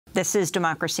This is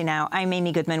Democracy Now! I'm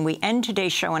Amy Goodman. We end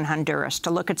today's show in Honduras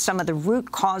to look at some of the root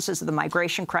causes of the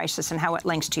migration crisis and how it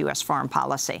links to U.S. foreign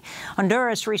policy.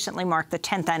 Honduras recently marked the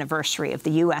 10th anniversary of the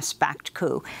U.S.-backed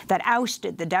coup that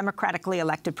ousted the democratically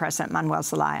elected President Manuel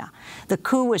Zelaya. The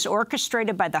coup was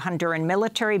orchestrated by the Honduran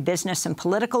military, business, and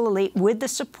political elite with the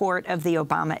support of the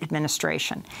Obama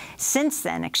administration. Since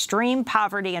then, extreme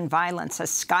poverty and violence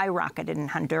has skyrocketed in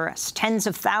Honduras. Tens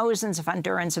of thousands of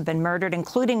Hondurans have been murdered,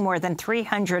 including more than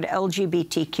 300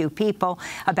 LGBTQ people,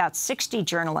 about 60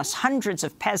 journalists, hundreds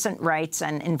of peasant rights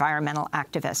and environmental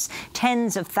activists.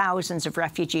 Tens of thousands of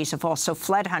refugees have also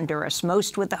fled Honduras,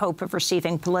 most with the hope of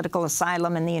receiving political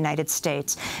asylum in the United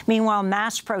States. Meanwhile,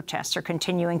 mass protests are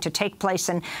continuing to take place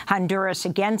in Honduras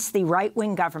against the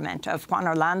right-wing government of Juan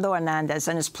Orlando Hernandez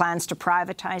and his plans to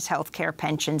privatize health care,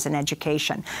 pensions, and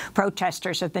education.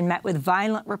 Protesters have been met with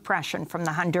violent repression from the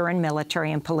Honduran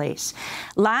military and police.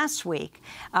 Last week,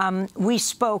 we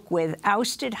spoke with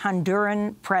ousted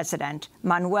Honduran President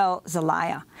Manuel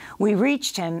Zelaya. We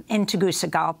reached him in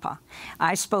Tegucigalpa.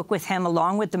 I spoke with him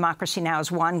along with Democracy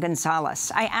Now!'s Juan Gonzalez.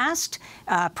 I asked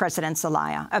President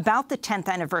Zelaya about the 10th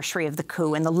anniversary of the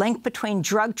coup and the link between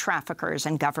drug traffickers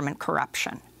and government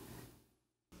corruption.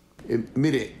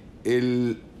 Mire,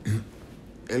 el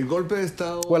golpe de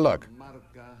Estado. Well, look,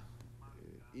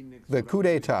 the coup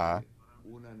d'etat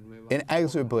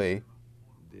inexorably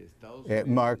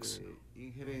marks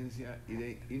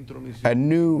a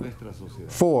new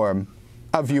form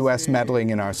of U.S.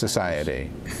 meddling in our society.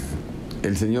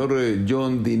 El señor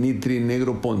John Dimitri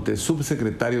Negroponte,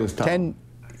 subsecretario de Estado. 10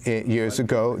 years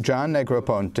ago, John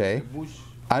Negroponte,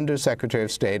 Undersecretary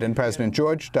of State, and President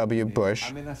George W.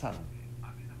 Bush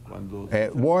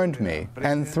warned me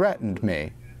and threatened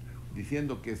me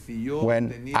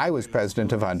when I was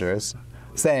president of Honduras,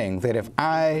 saying that if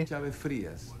I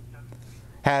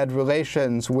had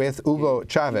relations with Hugo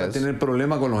Chavez,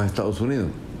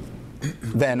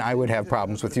 then I would have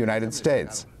problems with the United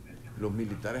States.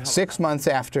 6 months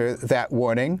after that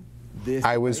warning,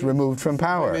 I was removed from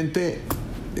power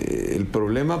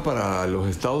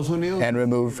and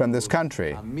removed from this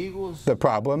country. The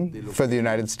problem for the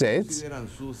United States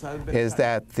is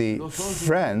that the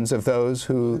friends of those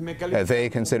who they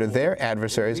consider their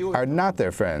adversaries are not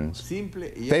their friends.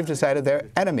 They've decided they're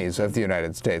enemies of the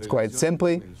United States, quite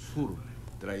simply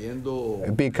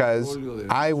because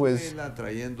I was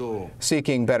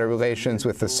seeking better relations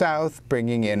with the South,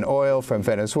 bringing in oil from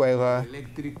Venezuela,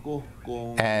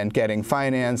 and getting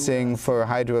financing for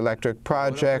hydroelectric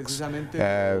projects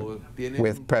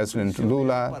with President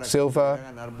Lula Silva,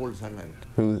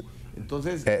 who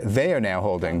they are now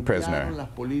holding prisoner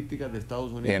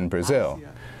in Brazil.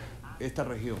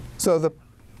 So the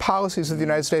policies of the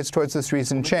United States towards this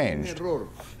region changed.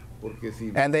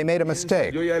 And they made a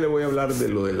mistake. And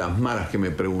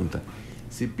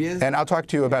I'll talk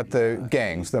to you about the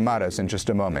gangs, the maras, in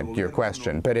just a moment, your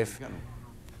question. But if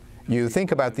you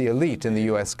think about the elite in the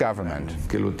U.S. government,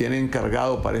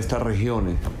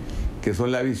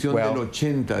 well,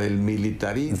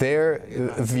 their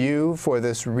view for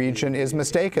this region is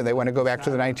mistaken. They want to go back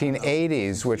to the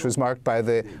 1980s, which was marked by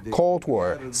the Cold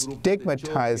War,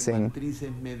 stigmatizing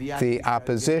the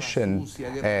opposition.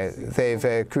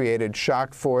 They've created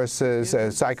shock forces,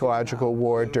 a psychological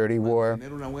war, dirty war.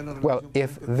 Well,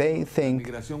 if they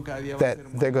think that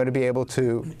they're going to be able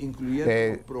to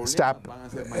stop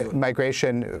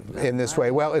migration in this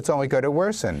way, well, it's only going to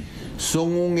worsen.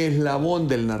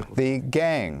 The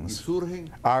gangs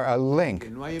are a link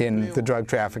in the drug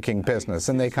trafficking business,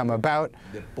 and they come about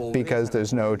because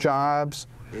there's no jobs,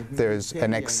 there's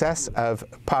an excess of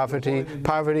poverty.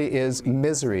 Poverty is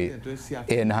misery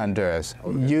in Honduras.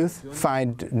 Youth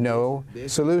find no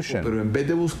solution. Pero en vez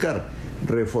de buscar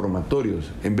reformatorios,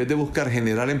 en vez de buscar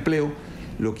generar empleo,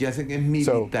 lo que hacen es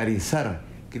militarizar,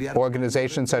 crear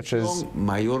organizations such as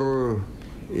mayor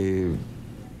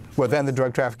well, then the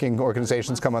drug trafficking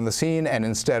organizations come on the scene, and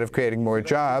instead of creating more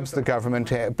jobs, the government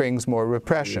brings more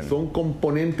repression. Son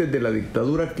componentes de la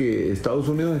dictadura que Estados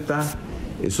Unidos está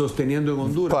sosteniendo en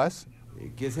Honduras. Plus,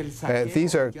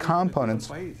 these are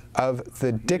components of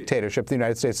the dictatorship the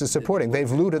United States is supporting. They've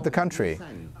looted the country.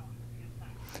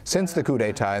 Since the coup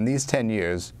d'etat in these 10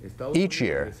 years, each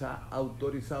year,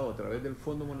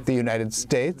 the United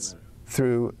States,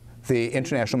 through the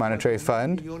International Monetary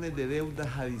Fund,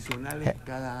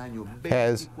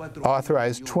 has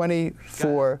authorized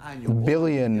 $24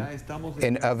 billion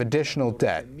of additional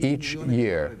debt each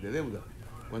year.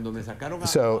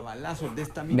 So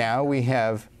now we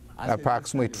have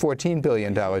approximately $14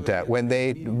 billion debt. When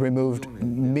they removed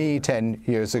me 10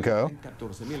 years ago,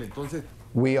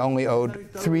 we only owed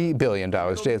 $3 billion.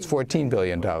 Today it's $14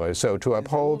 billion. So to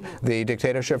uphold the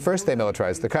dictatorship, first they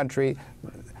militarize the country,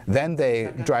 then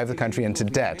they drive the country into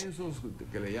debt.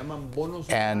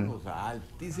 And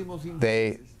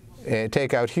they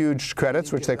take out huge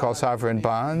credits, which they call sovereign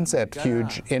bonds, at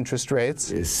huge interest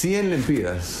rates. 100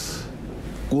 lempiras,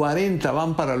 40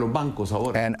 van para los bancos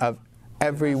ahora. And of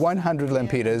every 100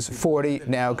 lempiras, 40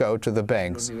 now go to the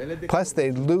banks. Plus,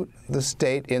 they loot the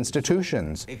state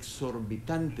institutions.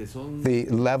 The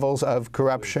levels of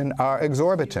corruption are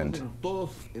exorbitant.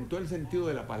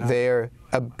 They're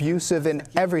abusive in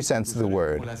every sense of the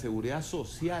word.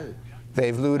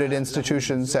 They've looted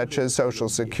institutions such as Social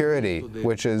Security,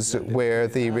 which is where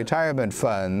the retirement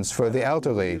funds for the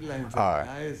elderly are,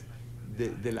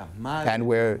 and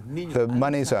where the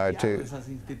monies are to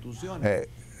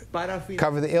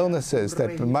cover the illnesses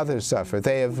that the mothers suffer.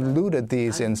 They have looted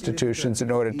these institutions in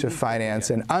order to finance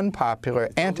an unpopular,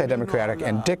 anti-democratic,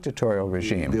 and dictatorial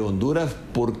regime. The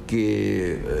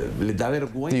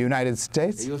United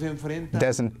States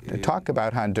doesn't talk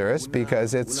about Honduras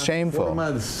because it's shameful.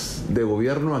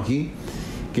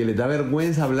 Que les da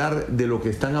vergüenza hablar de lo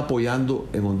que están apoyando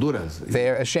en Honduras.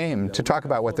 They're ashamed to talk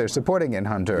about what they're supporting in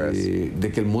Honduras. De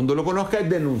que el mundo lo conozca es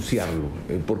denunciarlo,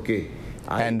 porque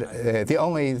and the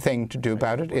only thing to do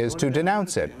about it is to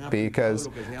denounce it, because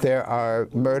there are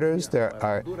murders, there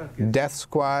are death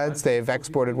squads. They've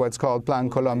exported what's called Plan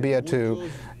Colombia to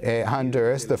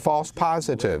Honduras, the false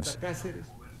positives,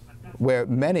 where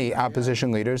many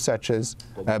opposition leaders, such as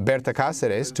Berta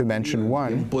Cáceres, to mention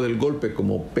one,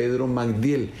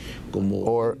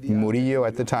 or Murillo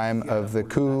at the time of the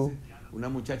coup,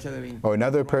 or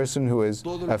another person who is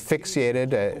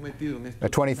asphyxiated, a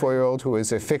 24-year-old who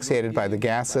is asphyxiated by the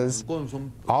gases,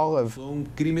 all of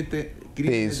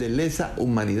these.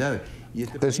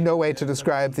 There's no way to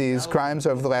describe these crimes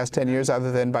over the last 10 years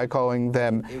other than by calling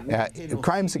them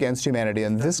crimes against humanity.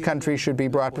 And this country should be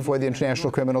brought before the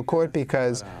International Criminal Court,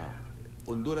 because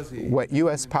what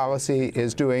U.S. policy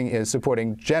is doing is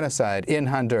supporting genocide in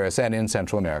Honduras and in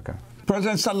Central America.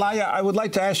 President Zelaya, I would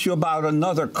like to ask you about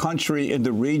another country in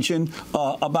the region,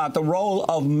 about the role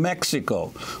of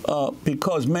Mexico,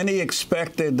 because many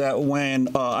expected that when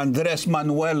Andrés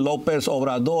Manuel López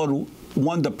Obrador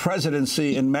won the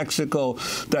presidency in Mexico,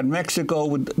 that Mexico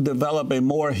would develop a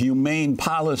more humane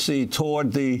policy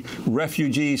toward the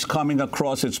refugees coming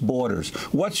across its borders.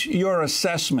 What's your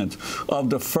assessment of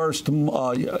the first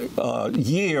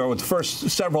year, or the first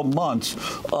several months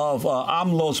of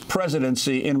AMLO's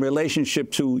presidency in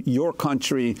relationship to your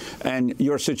country and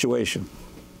your situation?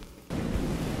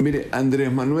 Mire,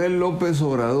 Andrés Manuel López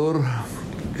Obrador.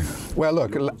 Well,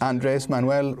 look, Andrés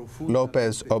Manuel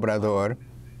López Obrador,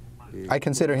 I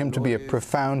consider him to be a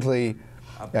profoundly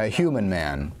human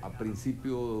man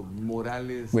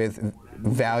with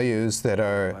values that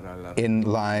are in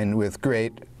line with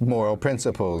great moral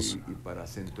principles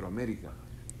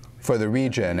for the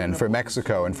region and for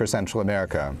Mexico and for Central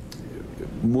America.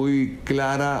 Muy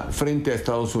clara frente a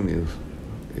Estados Unidos.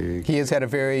 He has had a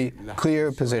very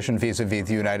clear position vis-a-vis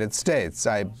the United States.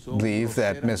 I believe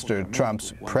that Mr.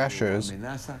 Trump's pressures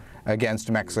against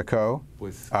Mexico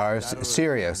are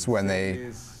serious when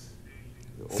they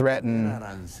threaten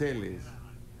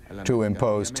to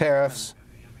impose tariffs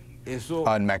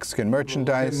on Mexican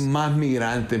merchandise. Más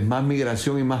migrantes, más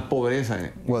migración y más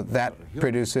pobreza. Well, that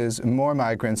produces more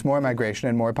migrants, more migration,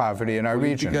 and more poverty in our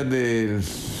region.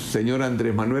 Señor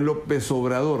Andrés Manuel López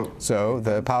Obrador. So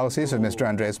the policies of Mr.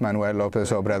 Andrés Manuel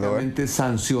López Obrador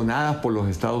sancionadas por los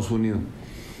Estados Unidos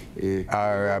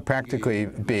are practically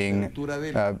being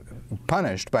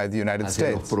punished by the United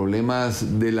States. Los problemas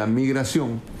de la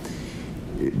migración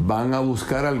van a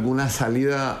buscar alguna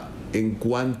salida. In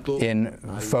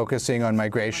focusing on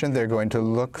migration, they're going to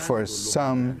look for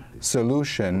some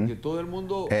solution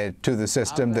to the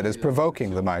system that is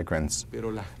provoking the migrants.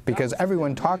 Because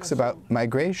everyone talks about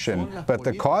migration, but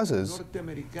the causes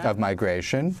of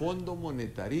migration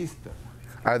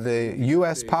are the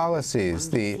U.S. policies,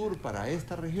 the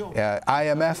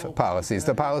IMF policies,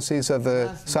 the policies of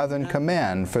the Southern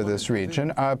Command for this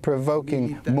region are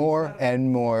provoking more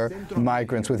and more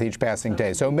migrants with each passing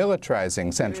day. So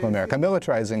militarizing Central America,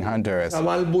 militarizing Honduras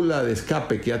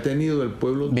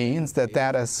means that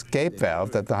that escape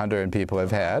valve that the Honduran people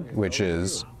have had, which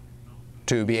is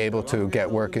to be able to get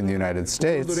work in the United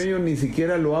States. And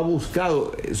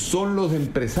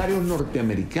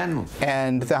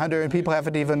the Honduran people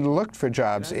haven't even looked for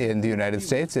jobs in the United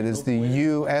States. It is the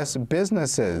U.S.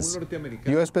 businesses.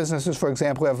 U.S. businesses, for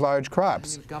example, have large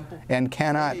crops and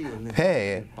cannot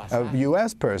pay a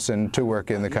U.S. person to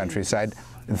work in the countryside.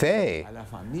 They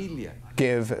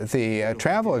give the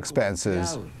travel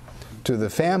expenses to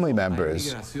the family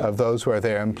members of those who are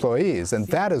their employees, and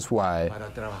that is why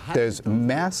there's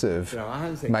massive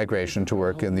migration to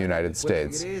work in the United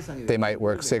States. They might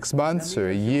work 6 months or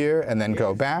a year and then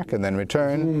go back and then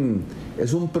return.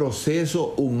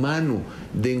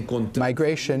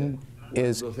 Migration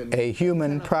is a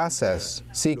human process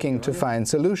seeking to find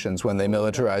solutions. When they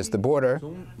militarize the border,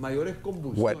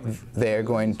 what they're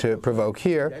going to provoke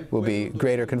here will be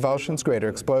greater convulsions, greater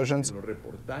explosions,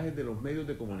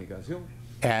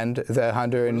 and the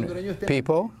Honduran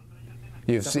people,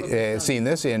 you've seen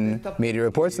this in media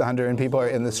reports, the Honduran people are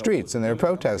in the streets and they're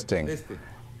protesting.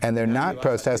 And they're not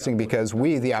protesting because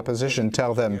we, the opposition,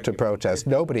 tell them to protest.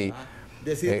 Nobody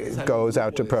goes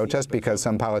out to protest because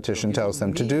some politician tells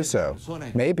them to do so.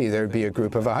 Maybe there'd be a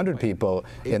group of 100 people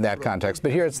in that context,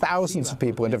 but here it's thousands of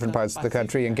people in different parts of the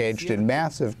country engaged in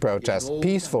massive protests,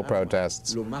 peaceful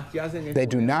protests. They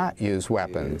do not use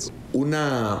weapons.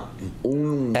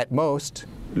 At most,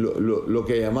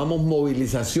 the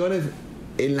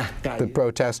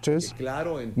protesters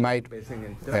might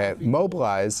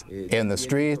mobilize in the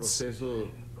streets,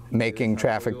 making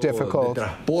traffic difficult,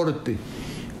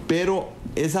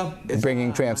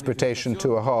 bringing transportation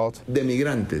to a halt. But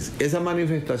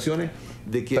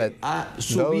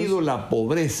those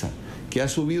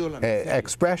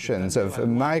expressions of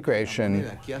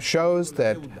migration shows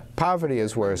that poverty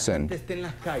has worsened,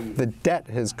 the debt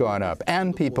has gone up,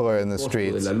 and people are in the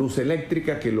streets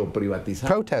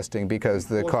protesting because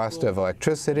the cost of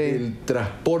electricity,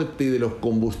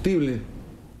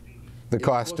 the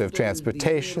cost of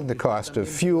transportation, the cost of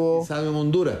fuel. En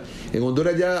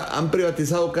Honduras ya han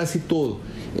privatizado casi todo.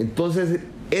 Entonces,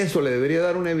 eso le debería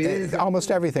dar una evidencia.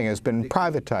 Almost everything has been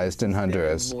privatized in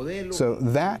Honduras. So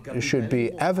that should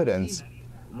be evidence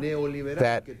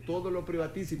that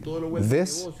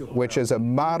this, which is a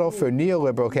model for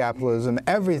neoliberal capitalism,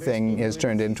 everything is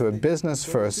turned into a business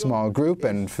for a small group,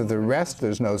 and for the rest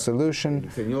there's no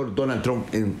solution.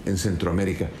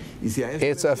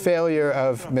 It's a failure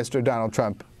of Mr. Donald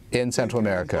Trump in Central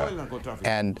America.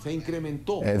 And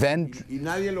then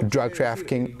drug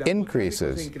trafficking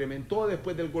increases.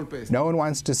 No one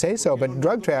wants to say so, but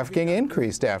drug trafficking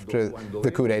increased after the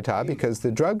coup d'etat because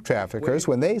the drug traffickers,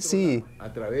 when they see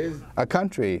a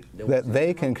country that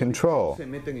they can control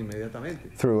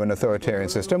through an authoritarian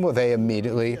system, well, they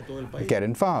immediately get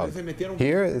involved.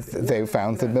 Here, they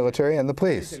found the military and the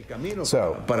police.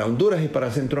 So,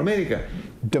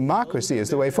 democracy is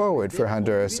the way forward for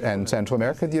Honduras and Central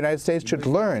America. The United States should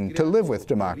learn to live with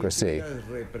democracy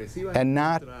and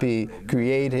not be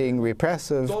creating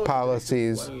repressive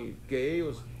policies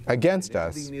against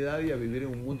us.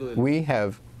 We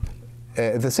have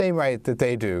the same right that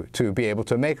they do to be able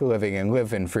to make a living and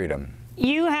live in freedom.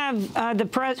 You have the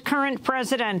current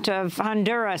president of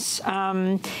Honduras,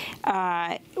 Juan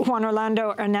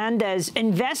Orlando Hernandez,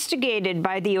 investigated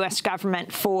by the U.S.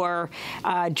 government for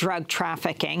drug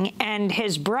trafficking, and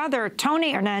his brother,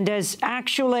 Tony Hernandez,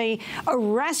 actually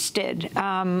arrested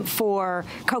for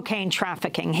cocaine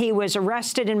trafficking. He was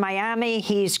arrested in Miami.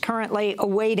 He's currently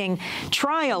awaiting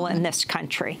trial in this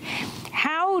country.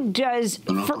 What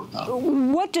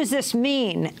does this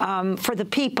mean for the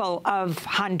people of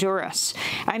Honduras?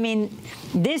 I mean,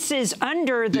 this is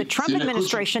under the Trump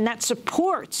administration that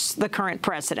supports the current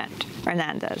president,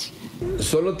 Hernandez.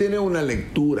 Solo tiene una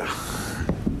lectura.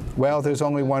 Well, there's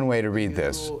only one way to read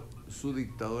this.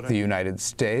 The United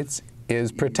States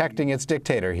is protecting its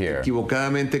dictator here.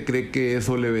 Equivocadamente cree que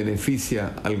eso le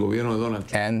beneficia al gobierno de Donald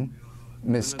Trump. And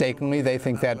mistakenly, they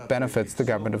think that benefits the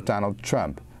government of Donald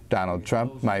Trump. Donald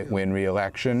Trump might win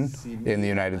re-election in the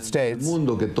United States.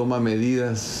 Mundo que toma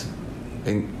medidas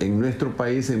en nuestro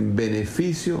país en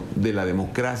beneficio de la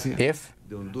democracia de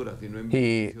Honduras,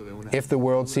 if the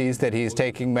world sees that he's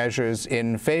taking measures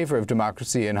in favor of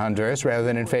democracy in Honduras rather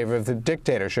than in favor of the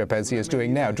dictatorship, as he is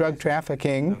doing now. Drug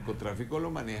trafficking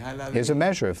is a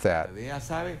measure of that.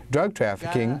 Drug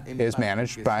trafficking is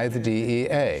managed by the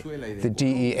DEA. The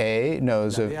DEA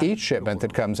knows of each shipment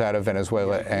that comes out of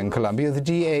Venezuela and Colombia. The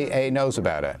DEA knows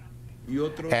about it.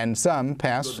 And some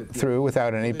pass through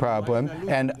without any problem,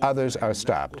 and others are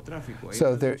stopped.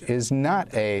 So there is not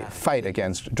a fight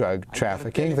against drug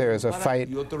trafficking. There is a fight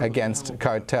against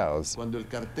cartels.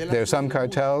 There are some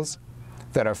cartels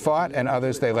that are fought, and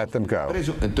others they let them go.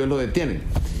 Entonces lo detienen.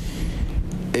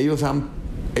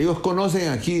 Ellos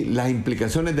conocen aquí las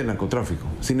implicaciones del narcotráfico.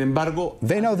 Sin embargo,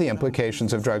 they know the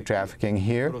implications of drug trafficking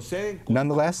here.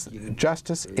 Nonetheless,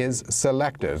 justice is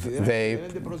selective. They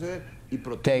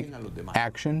take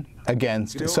action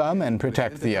against some and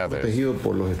protect the others.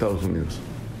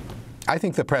 I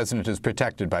think the president is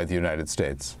protected by the United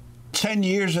States. 10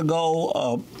 years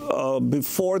ago,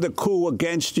 before the coup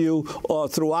against you,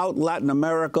 throughout Latin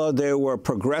America, there were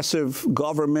progressive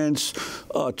governments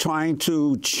trying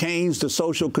to change the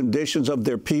social conditions of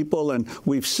their people. And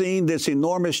we've seen this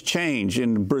enormous change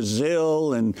in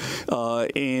Brazil and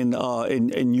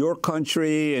in your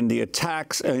country, in the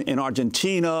attacks in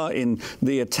Argentina, in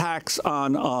the attacks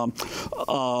on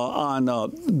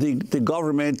the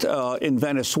government in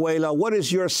Venezuela. What is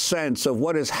your sense of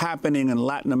what is happening in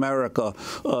Latin America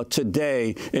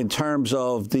today in terms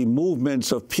of the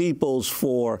movements of peoples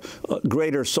for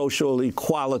greater social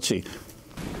equality?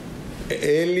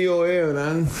 Elio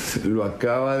Ebran lo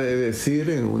acaba de decir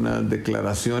en unas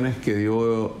declaraciones que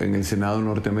dio en el Senado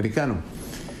norteamericano.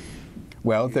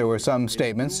 Well, there were some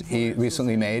statements he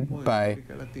recently made by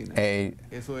a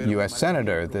U.S.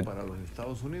 senator that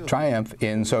triumph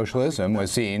in socialism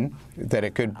was seen that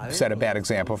it could set a bad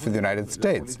example for the United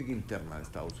States,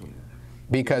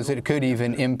 because it could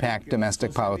even impact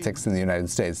domestic politics in the United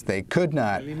States. They could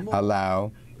not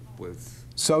allow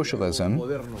socialism,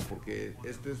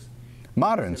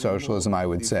 modern socialism, I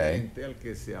would say,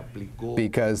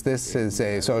 because this is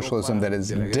a socialism that is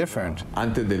different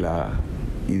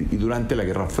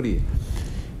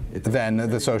than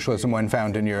the socialism one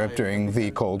found in Europe during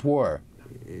the Cold War.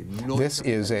 This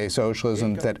is a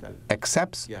socialism that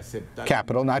accepts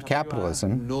capital, not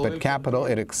capitalism, but capital.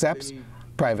 It accepts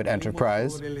private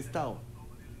enterprise,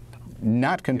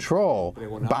 not control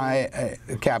by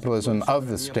capitalism of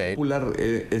the state,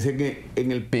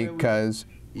 because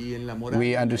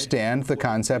we understand the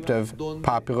concept of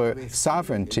popular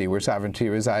sovereignty, where sovereignty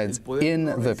resides in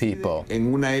the people.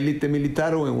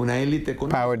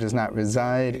 Power does not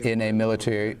reside in a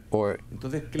military or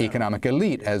economic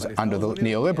elite, as under the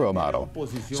neoliberal model.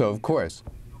 So, of course,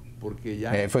 for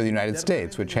the United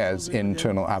States, which has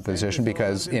internal opposition,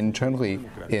 because internally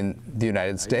in the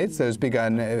United States there's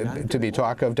begun to be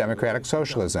talk of democratic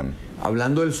socialism.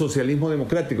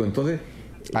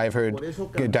 I've heard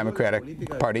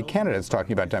Democratic Party candidates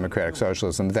talking about democratic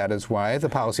socialism. That is why the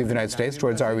policy of the United States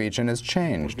towards our region has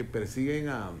changed.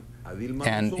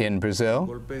 And in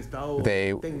Brazil,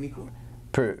 they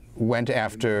went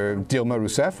after Dilma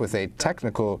Rousseff with a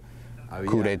technical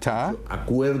coup d'etat.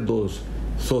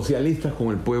 Socialistas con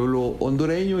el pueblo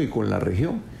hondureño y con la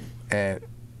región.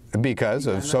 Because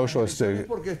of socialist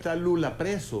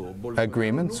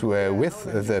agreements with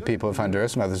the people of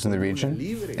Honduras and others in the region.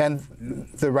 And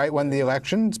the right won the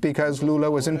elections because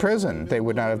Lula was in prison. They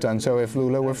would not have done so if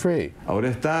Lula were free. And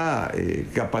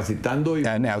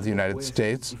now the United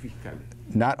States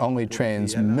not only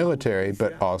trains military,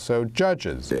 but also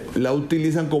judges. La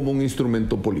utilizan como un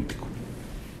instrumento político.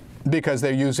 Because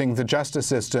they're using the justice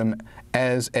system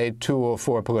as a tool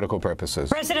for political purposes.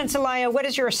 President Zelaya, what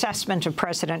is your assessment of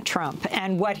President Trump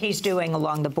and what he's doing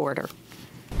along the border?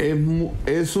 Yo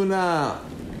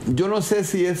no sé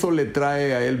si eso le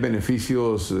trae a él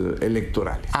beneficios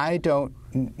electorales. I don't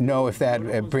know if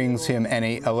that brings him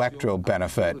any electoral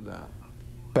benefit,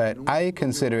 but I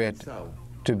consider it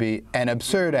to be an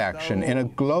absurd action in a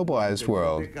globalized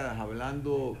world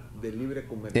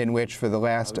in which for the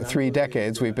last 3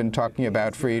 decades we've been talking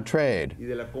about free trade,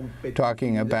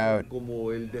 talking about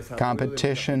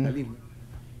competition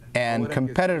and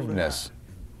competitiveness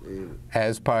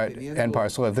as part and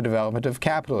parcel of the development of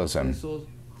capitalism.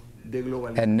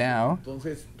 And now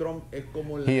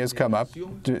he has come up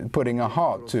to putting a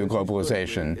halt to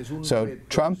globalization. So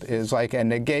Trump is like a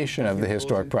negation of the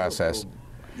historic process.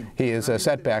 He is a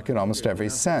setback in almost every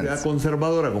sense. But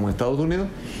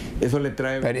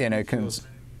in a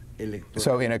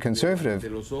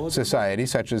conservative society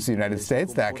such as the United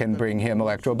States, that can bring him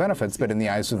electoral benefits. But in the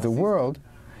eyes of the world,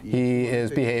 he is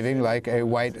behaving like a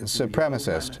white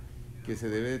supremacist,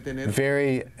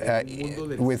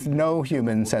 with no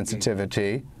human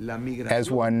sensitivity as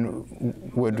one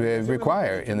would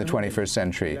require in the 21st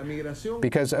century.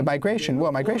 Because migration,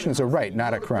 well, migration is a right,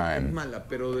 not a crime.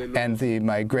 And the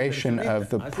migration of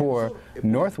the poor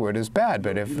northward is bad,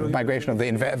 but if migration of the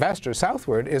investors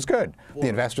southward is good. The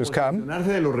investors come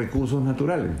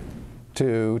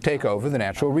to take over the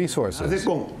natural resources,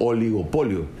 con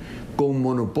oligopolio, con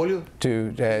monopolio,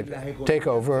 to take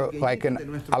over like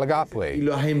an oligopoly. Y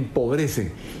los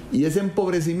empobrecen. Y ese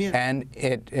empobrecimiento,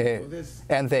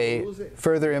 and they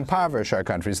further impoverish our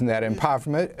countries, and that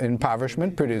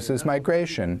impoverishment produces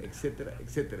migration,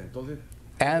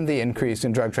 and the increase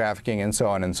in drug trafficking and so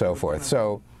on and so forth.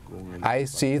 So I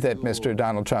see that Mr.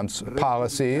 Donald Trump's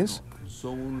policies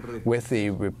with the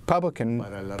Republican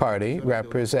Party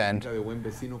represent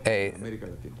a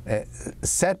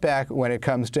setback when it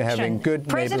comes to having good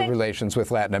neighbor relations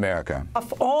with Latin America.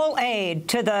 Of all aid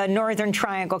to the Northern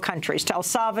Triangle countries, to El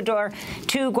Salvador,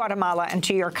 to Guatemala, and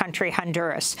to your country,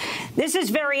 Honduras. This is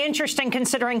very interesting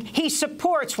considering he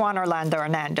supports Juan Orlando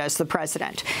Hernandez, the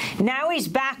president. Now he's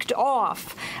backed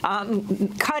off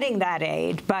cutting that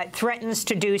aid, but threatens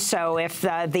to do so if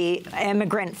the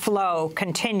immigrant flow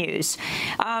continues.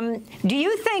 Do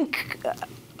you think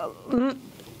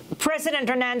President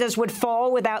Hernandez would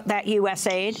fall without that U.S.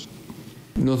 aid?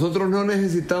 Nosotros no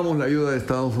necesitamos la ayuda de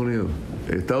Estados Unidos.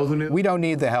 We don't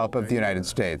need the help of the United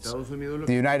States.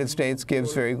 The United States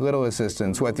gives very little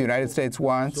assistance. What the United States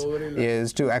wants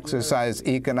is to exercise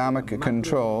economic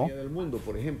control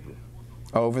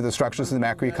over the structures of the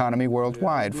macroeconomy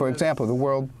worldwide. For example, the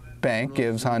World Bank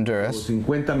gives Honduras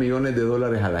 $50 millones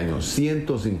al año,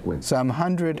 150. some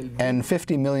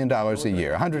 $150 million a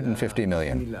year, $150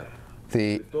 million.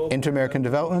 The Inter-American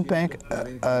Development Bank,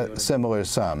 a similar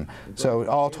sum. So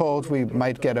all told, we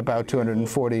might get about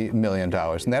 $240 million,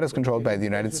 and that is controlled by the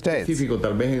United States. And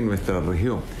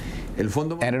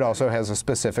it also has a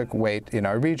specific weight in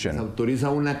our region. The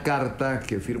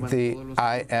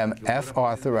IMF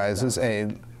authorizes a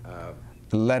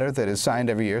letter that is signed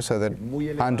every year so that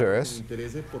Honduras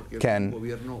can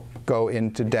go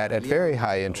into debt at very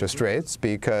high interest rates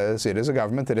because it is a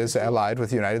government that is allied with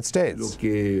the United States.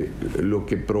 Lo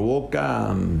que provoca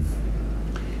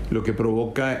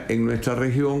en nuestra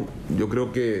región, yo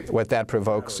creo que what that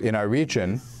provokes in our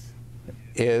region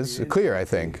is clear, I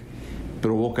think.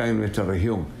 Provoca en nuestra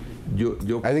región.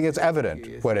 I think it's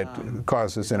evident what it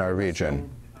causes in our region.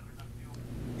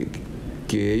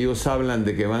 Que ellos hablan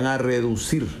de que van a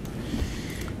reducir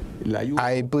la ayuda.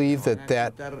 I believe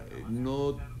that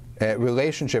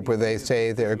relationship where they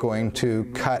say they're going to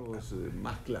cut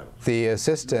the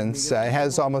assistance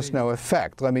has almost no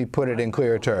effect. Let me put it in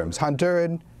clearer terms.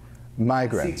 Honduran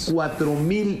migrants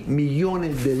 $4,000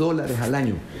 millones al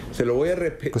año. Se lo voy a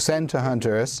repetir. Send to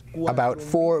Honduras about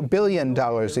 $4 billion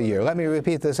a year. Let me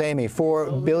repeat this, Amy,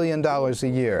 $4 billion a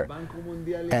year.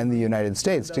 And the United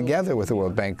States, together with the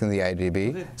World Bank and the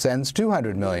IDB, sends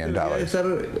 $200 million.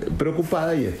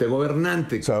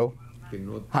 So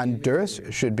Honduras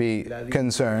should be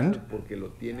concerned,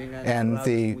 and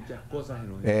the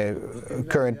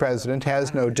current president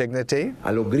has no dignity.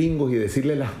 A los gringos y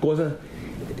decirle las cosas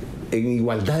en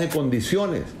igualdad de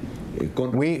condiciones.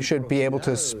 We should be able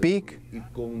to speak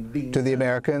to the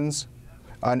Americans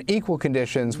on equal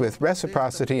conditions with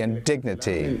reciprocity and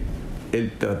dignity.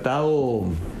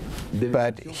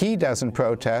 But he doesn't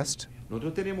protest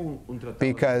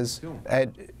because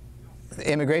the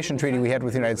immigration treaty we had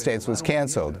with the United States was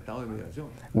canceled.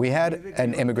 We had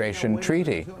an immigration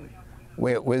treaty.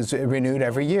 It was renewed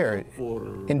every year.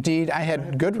 Indeed, I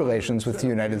had good relations with the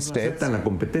United States.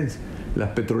 Las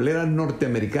petroleras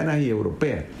norteamericanas y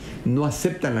europeas no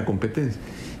aceptan la competencia.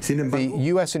 The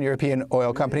U.S. and European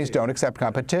oil companies don't accept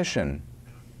competition,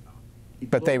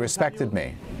 but they respected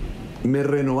me. Me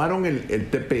renovaron el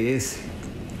TPS.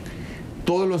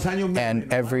 Todos los años.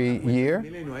 And every year,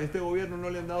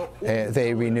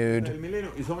 they renewed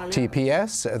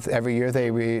TPS. Every year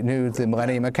they renewed the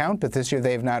Millennium Account, but this year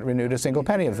they have not renewed a single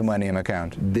penny of the Millennium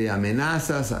Account. De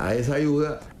amenazas a esa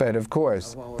ayuda. But of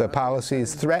course, the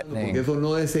policies threatening eso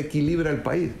no desequilibra el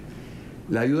país.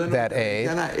 La ayuda that aid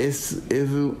es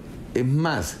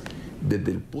más.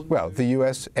 Well, the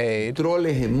U.S. aid, control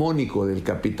hegemónico del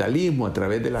capitalismo a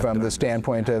través de la from the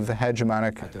standpoint of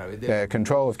hegemonic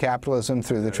control of capitalism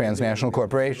through the transnational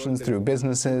corporations, through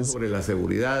businesses, sobre la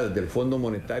seguridad del Fondo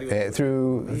Monetario,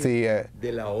 through the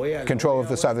control of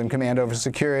the Southern Command over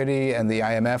security and the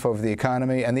IMF over the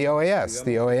economy, and the OAS.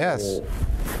 The OAS.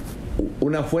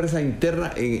 Una fuerza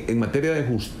interna en materia de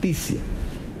justicia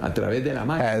a través de la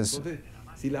has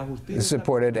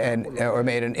supported or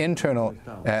made an internal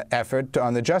effort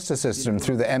on the justice system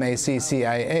through the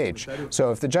MACCIH. So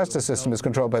if the justice system is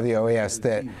controlled by the OAS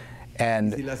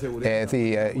and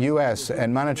the U.S.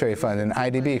 and Monetary Fund and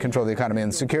IDB control the economy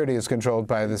and security is controlled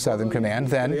by the Southern Command,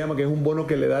 then es un bono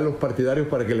que le da a los partidarios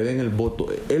para que le den el voto.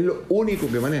 Es lo único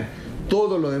que maneja.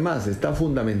 Todo lo demás está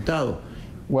fundamentado.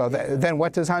 Well, then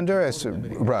what does Honduras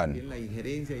run?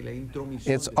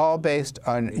 It's all based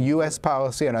on U.S.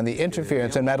 policy and on the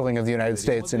interference and meddling of the United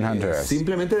States in Honduras.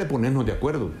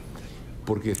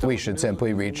 We should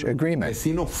simply reach agreement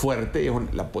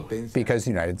because the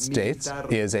United States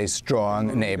is a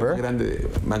strong neighbor.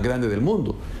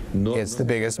 It's the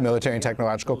biggest military and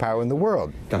technological power in the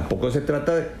world.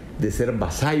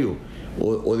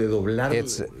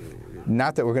 It's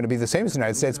not that we're going to be the same as the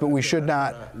United States, but we should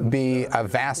not be a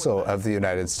vassal of the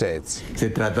United States.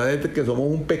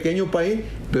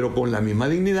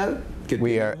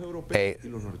 We are a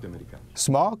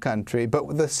small country, but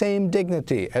with the same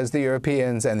dignity as the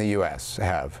Europeans and the U.S.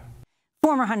 have.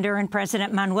 Former Honduran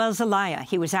President Manuel Zelaya.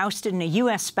 He was ousted in a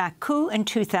U.S.-backed coup in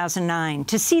 2009.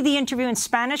 To see the interview in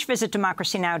Spanish, visit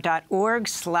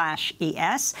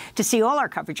democracynow.org/es. To see all our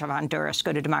coverage of Honduras,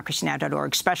 go to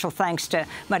democracynow.org. Special thanks to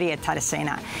Maria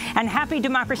Taracena. And happy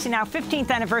Democracy Now! 15th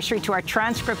anniversary to our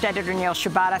transcript editor, Neil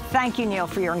Shibata. Thank you, Neil,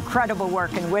 for your incredible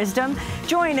work and wisdom.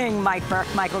 Joining Mike Burke,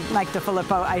 Mike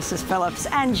DeFilippo, Isis Phillips,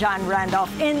 and John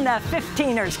Randolph in the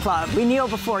 15ers Club. We kneel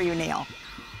before you, Neil.